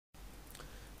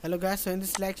Hello guys, so in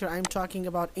this lecture I'm talking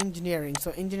about engineering.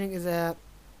 So engineering is a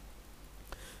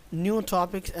new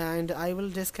topic and I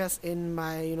will discuss in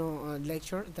my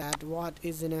lecture that what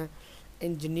is in a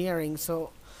engineering. So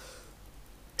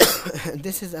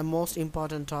this is a most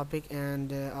important topic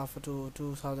and of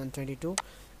 2022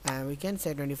 and we can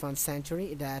say 21st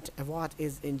century, that what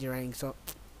is engineering. So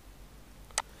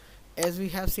as we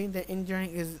have seen, the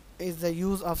engineering is the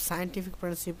use of scientific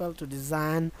principle to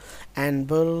design and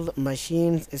build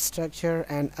machines, structure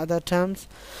and other terms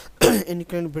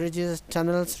including bridges,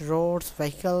 tunnels, roads,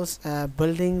 vehicles,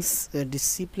 buildings,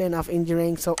 discipline of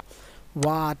engineering. So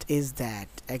what is that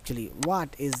actually?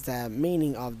 What is the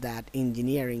meaning of that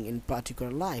engineering in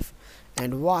particular life,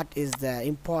 and what is the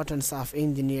importance of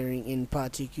engineering in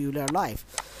particular life?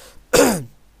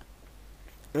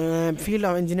 Field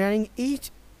of engineering,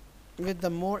 each with the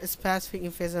more specific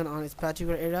emphasis on its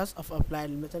particular areas of applied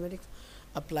mathematics,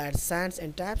 applied science,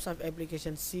 and types of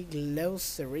application. See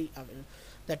glossary of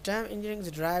the term engineering is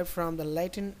derived from the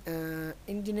Latin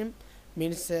ingenium,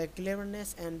 means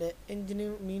cleverness, and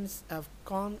ingenium means of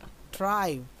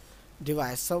contrived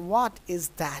device. So what is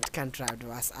that contrived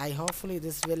device? I hopefully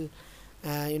this will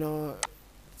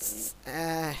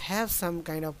have some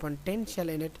kind of potential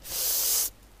in it.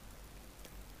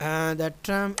 The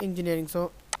term engineering,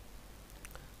 so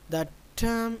the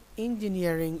term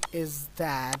engineering is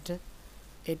that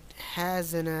it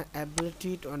has an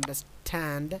ability to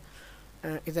understand,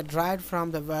 is derived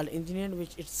from the word engineer,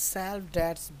 which itself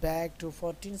dates back to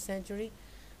 14th century,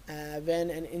 when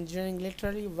an engineering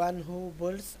literally one who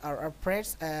builds or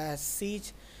operates a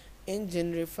siege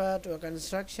engine referred to a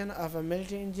construction of a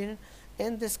military engine.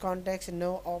 In this context,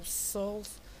 no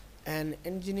obsoles an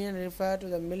engineer referred to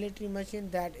the military machine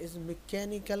that is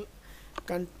mechanical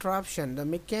contraption. The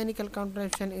mechanical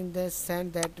contraption in the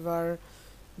sense that were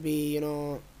be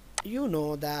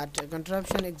that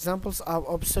contraption examples of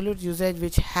obsolete usage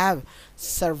which have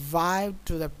survived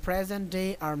to the present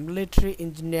day are military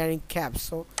engineering caps.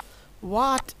 So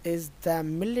what is the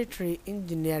military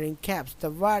engineering caps? The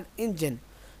word engine.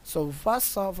 So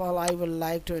first of all, I would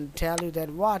like to tell you that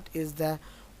what is the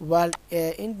word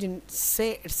engine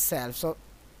say itself. So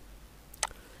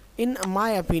in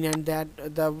my opinion, that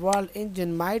the word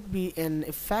engine might be an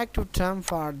effective term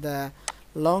for the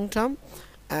long term.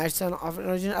 It's an of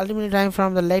origin ultimately derived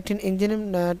from the Latin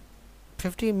ingenium,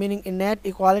 50, meaning innate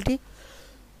equality,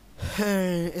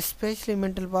 especially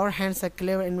mental power, hence a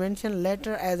clever invention.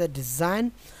 Later, as a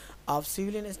design of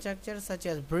civilian structures such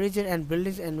as bridges and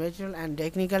buildings and natural and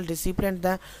technical discipline,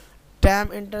 the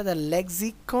term entered the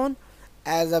lexicon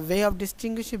as a way of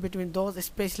distinguishing between those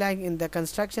specialized in the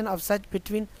construction of such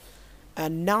between a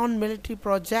non-military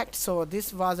project. So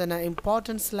this was an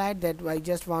important slide that I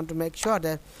just want to make sure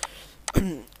that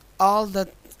all the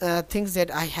things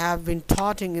that I have been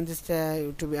taught in this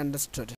to be understood.